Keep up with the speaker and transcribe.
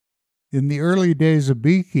In the early days of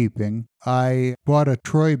beekeeping, I bought a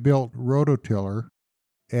Troy-built rototiller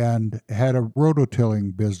and had a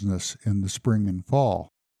rototilling business in the spring and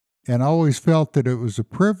fall, and always felt that it was a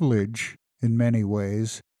privilege in many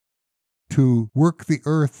ways to work the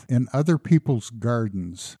earth in other people's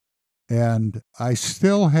gardens. And I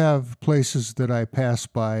still have places that I pass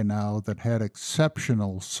by now that had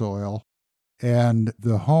exceptional soil, and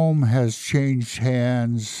the home has changed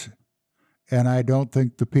hands, and I don't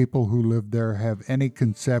think the people who live there have any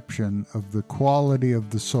conception of the quality of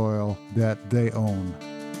the soil that they own.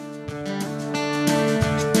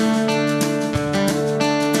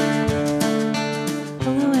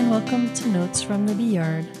 Hello and welcome to Notes from the Bee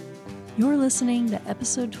Yard. You're listening to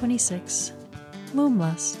episode 26, Loam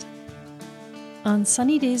Lust. On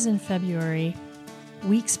sunny days in February,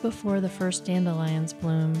 weeks before the first dandelions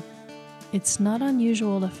bloom, it's not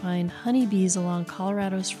unusual to find honeybees along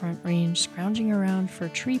Colorado's Front Range scrounging around for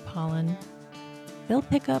tree pollen. They'll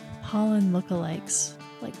pick up pollen lookalikes,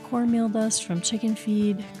 like cornmeal dust from chicken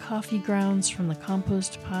feed, coffee grounds from the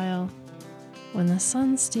compost pile. When the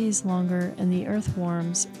sun stays longer and the earth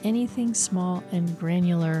warms, anything small and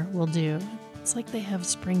granular will do. It's like they have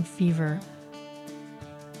spring fever.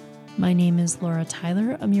 My name is Laura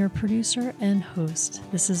Tyler. I'm your producer and host.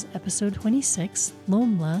 This is episode 26,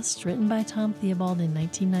 Loam Lust, written by Tom Theobald in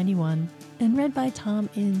 1991 and read by Tom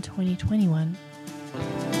in 2021.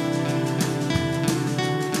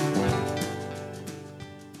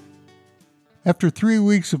 After 3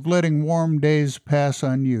 weeks of letting warm days pass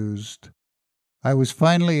unused, I was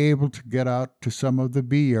finally able to get out to some of the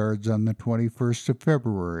bee yards on the 21st of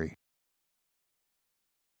February.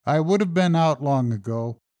 I would have been out long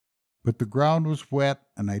ago, but the ground was wet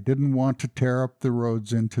and I didn't want to tear up the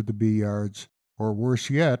roads into the bee yards, or worse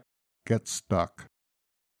yet, get stuck.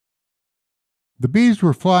 The bees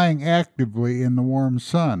were flying actively in the warm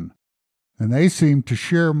sun, and they seemed to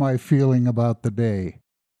share my feeling about the day.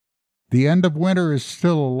 The end of winter is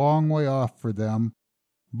still a long way off for them,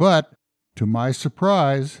 but to my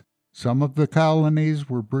surprise, some of the colonies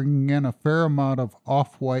were bringing in a fair amount of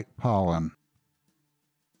off-white pollen.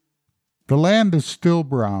 The land is still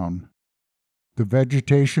brown, the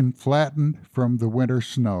vegetation flattened from the winter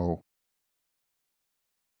snow.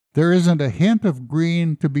 There isn't a hint of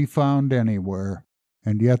green to be found anywhere,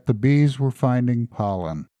 and yet the bees were finding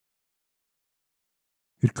pollen.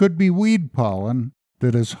 It could be weed pollen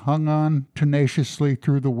that has hung on tenaciously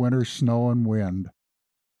through the winter snow and wind.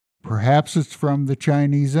 Perhaps it's from the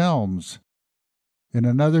Chinese elms. In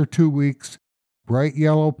another 2 weeks, bright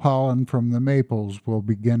yellow pollen from the maples will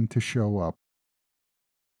begin to show up.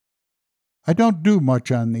 I don't do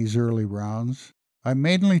much on these early rounds. I'm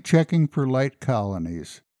mainly checking for light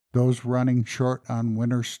colonies, those running short on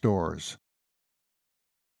winter stores.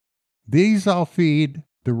 These I'll feed,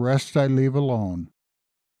 the rest I leave alone,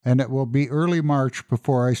 and it will be early March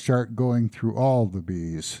before I start going through all the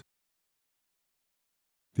bees.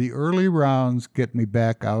 The early rounds get me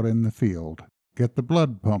back out in the field, get the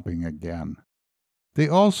blood pumping again. They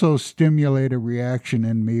also stimulate a reaction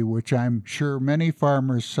in me which I'm sure many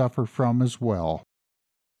farmers suffer from as well.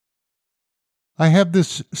 I have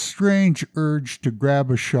this strange urge to grab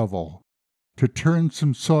a shovel, to turn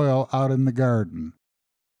some soil out in the garden,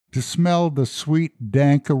 to smell the sweet,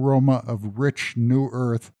 dank aroma of rich new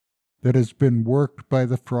earth that has been worked by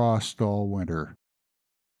the frost all winter.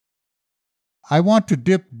 I want to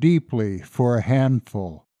dip deeply for a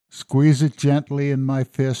handful, squeeze it gently in my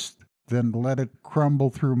fist, then let it crumble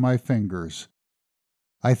through my fingers.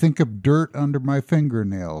 I think of dirt under my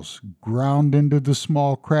fingernails, ground into the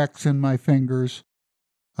small cracks in my fingers,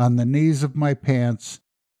 on the knees of my pants,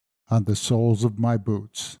 on the soles of my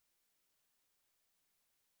boots.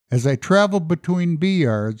 As I travel between bee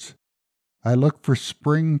yards, I look for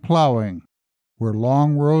spring plowing, where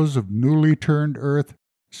long rows of newly turned earth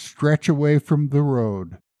stretch away from the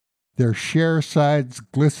road, their share sides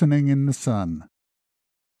glistening in the sun.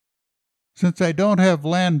 Since I don't have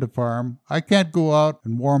land to farm, I can't go out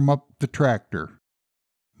and warm up the tractor.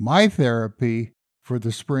 My therapy for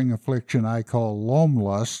the spring affliction I call loam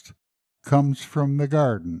lust comes from the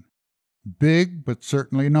garden. Big, but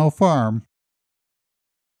certainly no farm.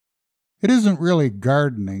 It isn't really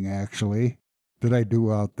gardening, actually, that I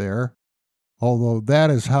do out there, although that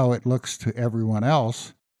is how it looks to everyone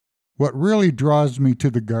else. What really draws me to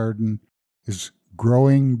the garden is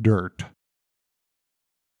growing dirt.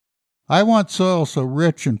 I want soil so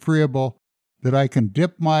rich and friable that I can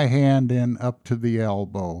dip my hand in up to the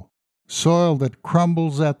elbow. Soil that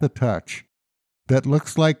crumbles at the touch, that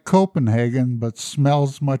looks like Copenhagen but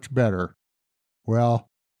smells much better. Well,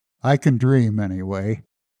 I can dream anyway.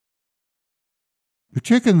 The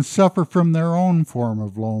chickens suffer from their own form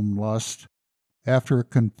of loam lust after a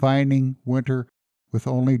confining winter with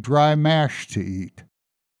only dry mash to eat.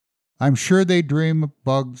 I'm sure they dream of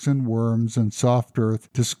bugs and worms and soft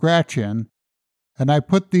earth to scratch in, and I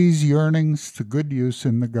put these yearnings to good use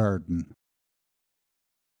in the garden.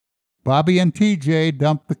 Bobby and TJ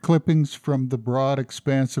dump the clippings from the broad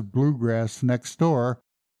expanse of bluegrass next door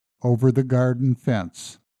over the garden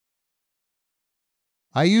fence.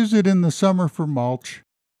 I use it in the summer for mulch.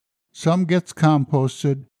 Some gets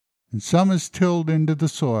composted, and some is tilled into the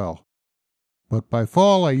soil. But by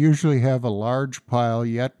fall I usually have a large pile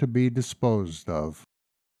yet to be disposed of.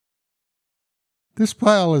 This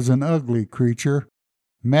pile is an ugly creature,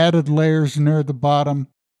 matted layers near the bottom,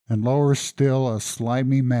 and lower still a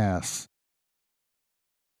slimy mass.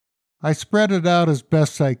 I spread it out as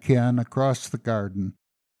best I can across the garden,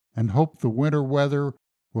 and hope the winter weather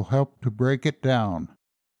will help to break it down,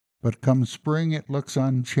 but come spring it looks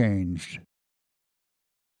unchanged.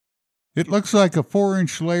 It looks like a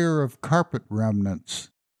 4-inch layer of carpet remnants,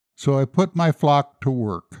 so I put my flock to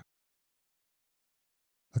work.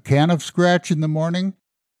 A can of scratch in the morning,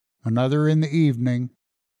 another in the evening,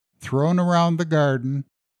 thrown around the garden,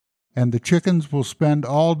 and the chickens will spend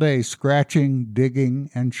all day scratching, digging,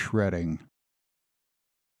 and shredding.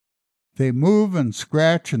 They move and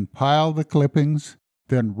scratch and pile the clippings,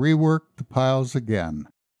 then rework the piles again.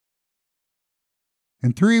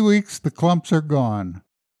 In 3 weeks the clumps are gone.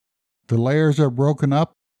 The layers are broken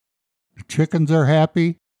up, the chickens are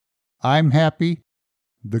happy, I'm happy,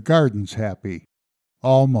 the garden's happy.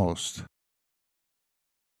 Almost.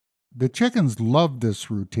 The chickens love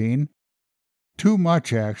this routine. Too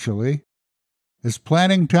much, actually. As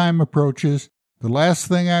planting time approaches, the last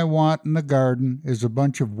thing I want in the garden is a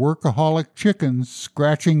bunch of workaholic chickens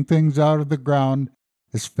scratching things out of the ground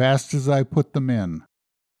as fast as I put them in.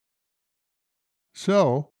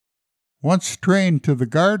 So, once trained to the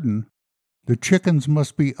garden, the chickens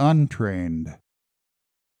must be untrained.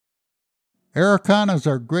 Aracanas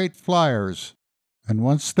are great flyers, and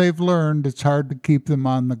once they've learned, it's hard to keep them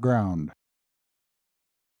on the ground.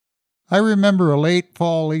 I remember a late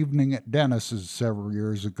fall evening at Dennis's several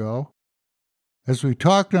years ago. As we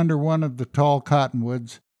talked under one of the tall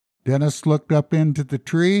cottonwoods, Dennis looked up into the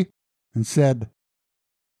tree and said,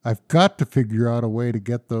 "I've got to figure out a way to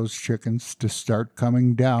get those chickens to start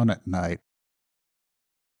coming down at night."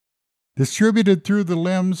 Distributed through the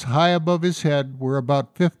limbs high above his head were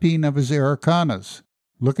about 15 of his Aracanas,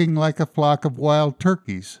 looking like a flock of wild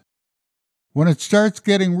turkeys. When it starts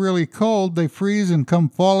getting really cold, they freeze and come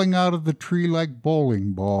falling out of the tree like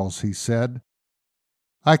bowling balls, he said.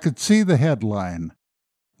 I could see the headline,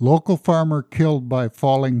 "Local Farmer Killed by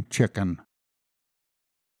Falling Chicken."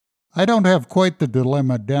 I don't have quite the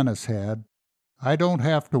dilemma Dennis had. I don't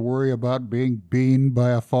have to worry about being beaned by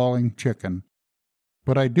a falling chicken,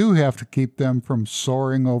 but I do have to keep them from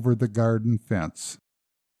soaring over the garden fence.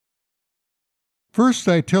 First,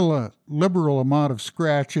 I till a liberal amount of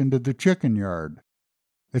scratch into the chicken yard.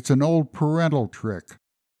 It's an old parental trick.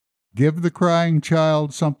 Give the crying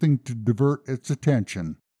child something to divert its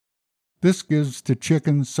attention. This gives the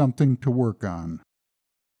chickens something to work on.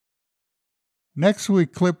 Next, we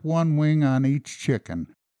clip one wing on each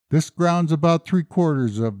chicken. This grounds about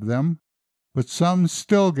 3/4 of them, but some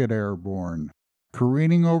still get airborne,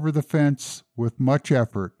 careening over the fence with much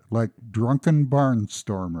effort, like drunken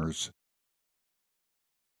barnstormers.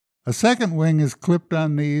 A second wing is clipped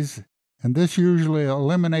on these, and this usually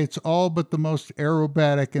eliminates all but the most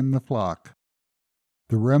aerobatic in the flock.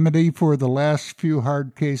 The remedy for the last few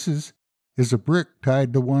hard cases is a brick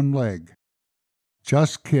tied to one leg.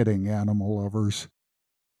 Just kidding, animal lovers.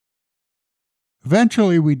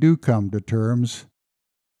 Eventually we do come to terms.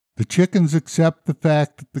 The chickens accept the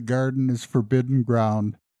fact that the garden is forbidden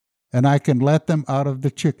ground, and I can let them out of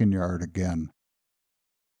the chicken yard again.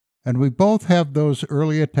 And we both have those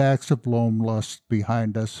early attacks of loam lust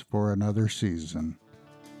behind us for another season.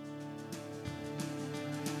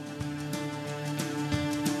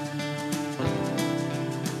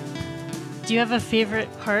 Do you have a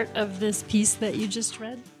favorite part of this piece that you just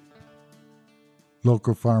read?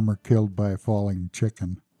 Local farmer killed by a falling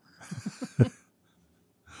chicken.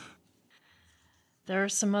 There are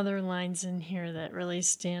some other lines in here that really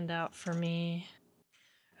stand out for me.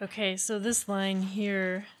 Okay, so this line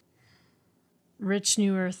here, rich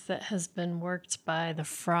new earth that has been worked by the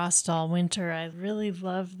frost all winter. I really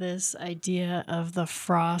love this idea of the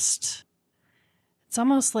frost. It's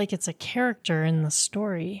almost like it's a character in the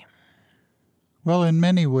story. Well, in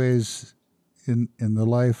many ways, in the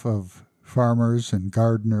life of farmers and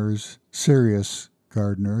gardeners, serious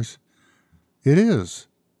gardeners, it is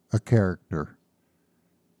a character.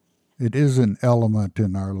 It is an element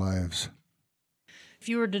in our lives. If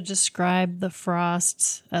you were to describe the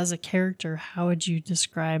frost as a character, how would you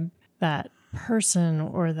describe that person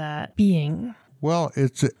or that being? Well,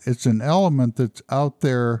 it's an element that's out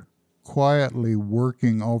there quietly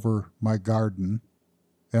working over my garden,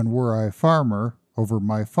 and were I a farmer, over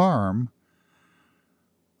my farm,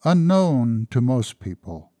 unknown to most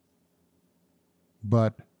people,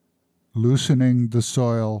 but loosening the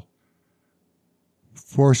soil,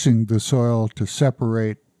 forcing the soil to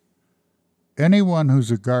separate. Anyone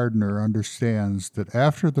who's a gardener understands that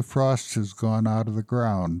after the frost has gone out of the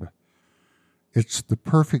ground, it's the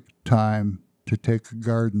perfect time to take a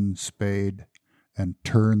garden spade and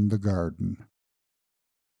turn the garden.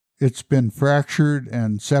 It's been fractured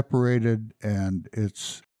and separated, and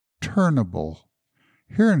it's turnable.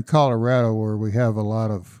 Here in Colorado, where we have a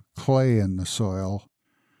lot of clay in the soil,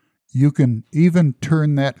 you can even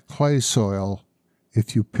turn that clay soil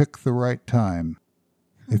if you pick the right time.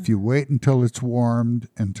 If you wait until it's warmed,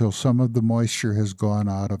 until some of the moisture has gone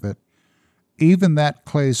out of it, even that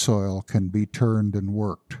clay soil can be turned and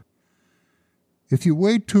worked. If you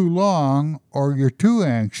wait too long or you're too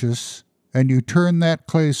anxious and you turn that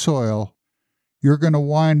clay soil, you're going to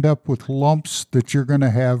wind up with lumps that you're going to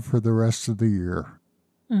have for the rest of the year.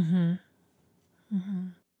 Mm-hmm. Mm-hmm.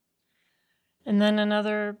 And then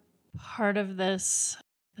another part of this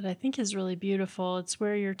that I think is really beautiful, it's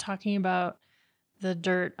where you're talking about the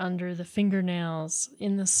dirt under the fingernails,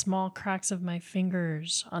 in the small cracks of my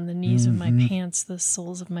fingers, on the knees of my pants, the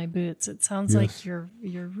soles of my boots. It sounds like you're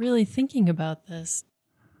really thinking about this.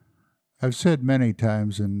 I've said many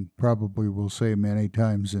times, and probably will say many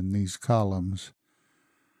times in these columns,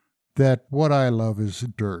 that what I love is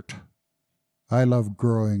dirt. I love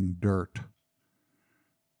growing dirt.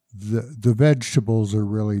 The vegetables are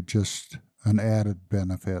really just an added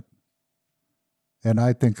benefit. And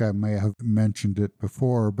I think I may have mentioned it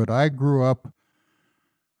before, but I grew up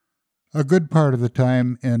a good part of the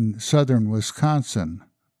time in southern Wisconsin,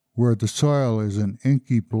 where the soil is an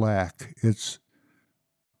inky black. It's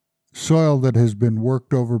soil that has been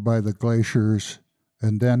worked over by the glaciers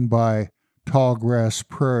and then by tall grass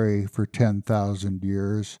prairie for 10,000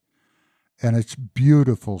 years. And it's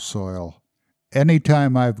beautiful soil.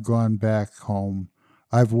 Anytime I've gone back home,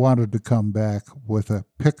 I've wanted to come back with a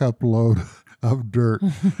pickup load of dirt.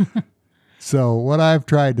 So what I've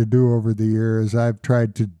tried to do over the years, I've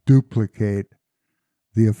tried to duplicate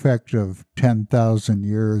the effect of 10,000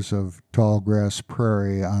 years of tall grass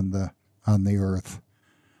prairie on the earth.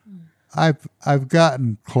 I've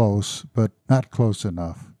gotten close, but not close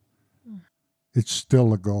enough. It's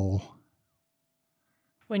still a goal.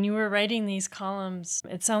 When you were writing these columns,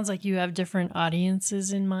 it sounds like you have different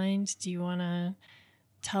audiences in mind. Do you want to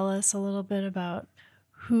tell us a little bit about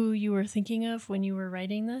who you were thinking of when you were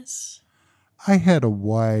writing this? I had a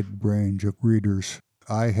wide range of readers.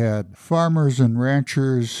 I had farmers and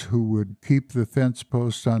ranchers who would keep the fence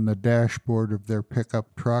post on the dashboard of their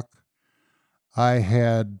pickup truck. I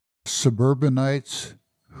had suburbanites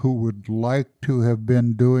who would like to have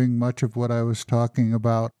been doing much of what I was talking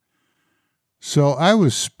about. So I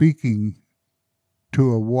was speaking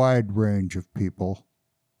to a wide range of people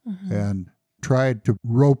and tried to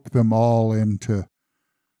rope them all into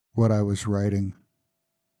what I was writing,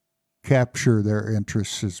 capture their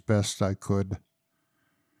interests as best I could.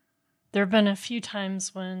 There have been a few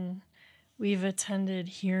times when we've attended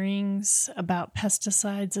hearings about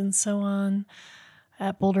pesticides and so on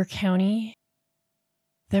at Boulder County.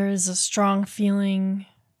 There is a strong feeling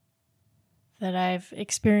that I've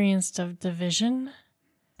experienced of division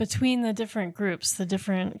between the different groups, the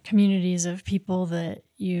different communities of people that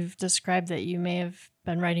you've described, that you may have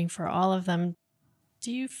been writing for all of them.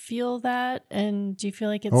 Do you feel that? And do you feel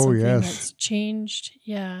like it's something that's changed?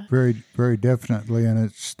 Yeah. Very, very definitely. And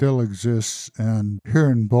it still exists. And here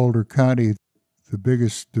in Boulder County, the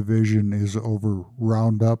biggest division is over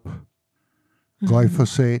Roundup,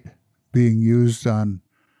 glyphosate being used on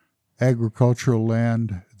agricultural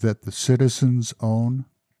land that the citizens own.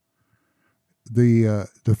 The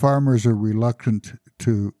farmers are reluctant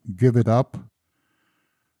to give it up.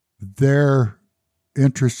 Their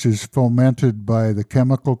interest is fomented by the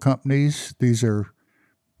chemical companies. These are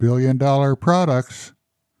billion-dollar products,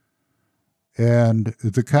 and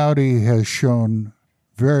the county has shown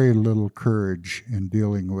very little courage in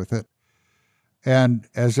dealing with it. And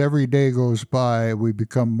as every day goes by, we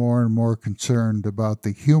become more and more concerned about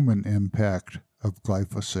the human impact of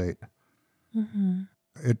glyphosate.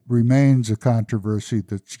 It remains a controversy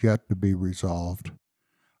that's yet to be resolved.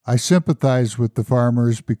 I sympathize with the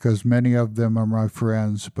farmers because many of them are my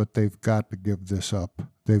friends, but they've got to give this up.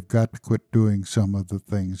 they've got to quit doing some of the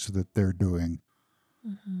things that they're doing.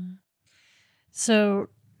 Mm-hmm. So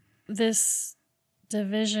this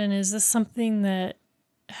division, is this something that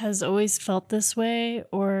has always felt this way,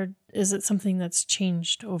 or is it something that's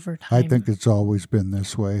changed over time? I think it's always been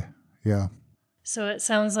this way, yeah. So it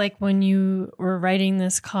sounds like when you were writing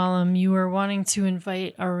this column, you were wanting to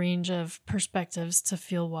invite a range of perspectives to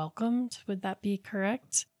feel welcomed. Would that be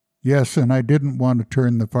correct? Yes, and I didn't want to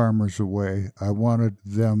turn the farmers away. I wanted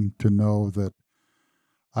them to know that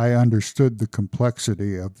I understood the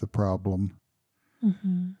complexity of the problem.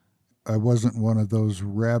 Mm-hmm. I wasn't one of those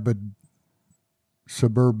rabid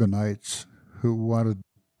suburbanites who wanted to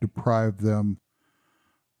deprive them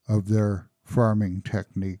of their farming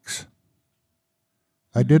techniques.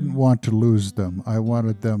 I didn't want to lose them. I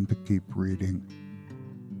wanted them to keep reading.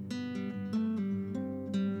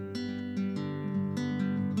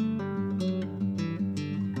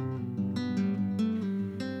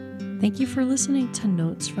 Thank you for listening to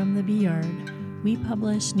Notes from the Bee Yard. We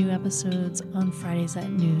publish new episodes on Fridays at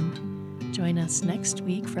noon. Join us next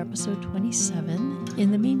week for episode 27.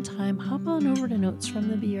 In the meantime, hop on over to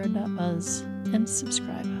notesfromthebeeyard.buzz and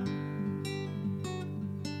subscribe.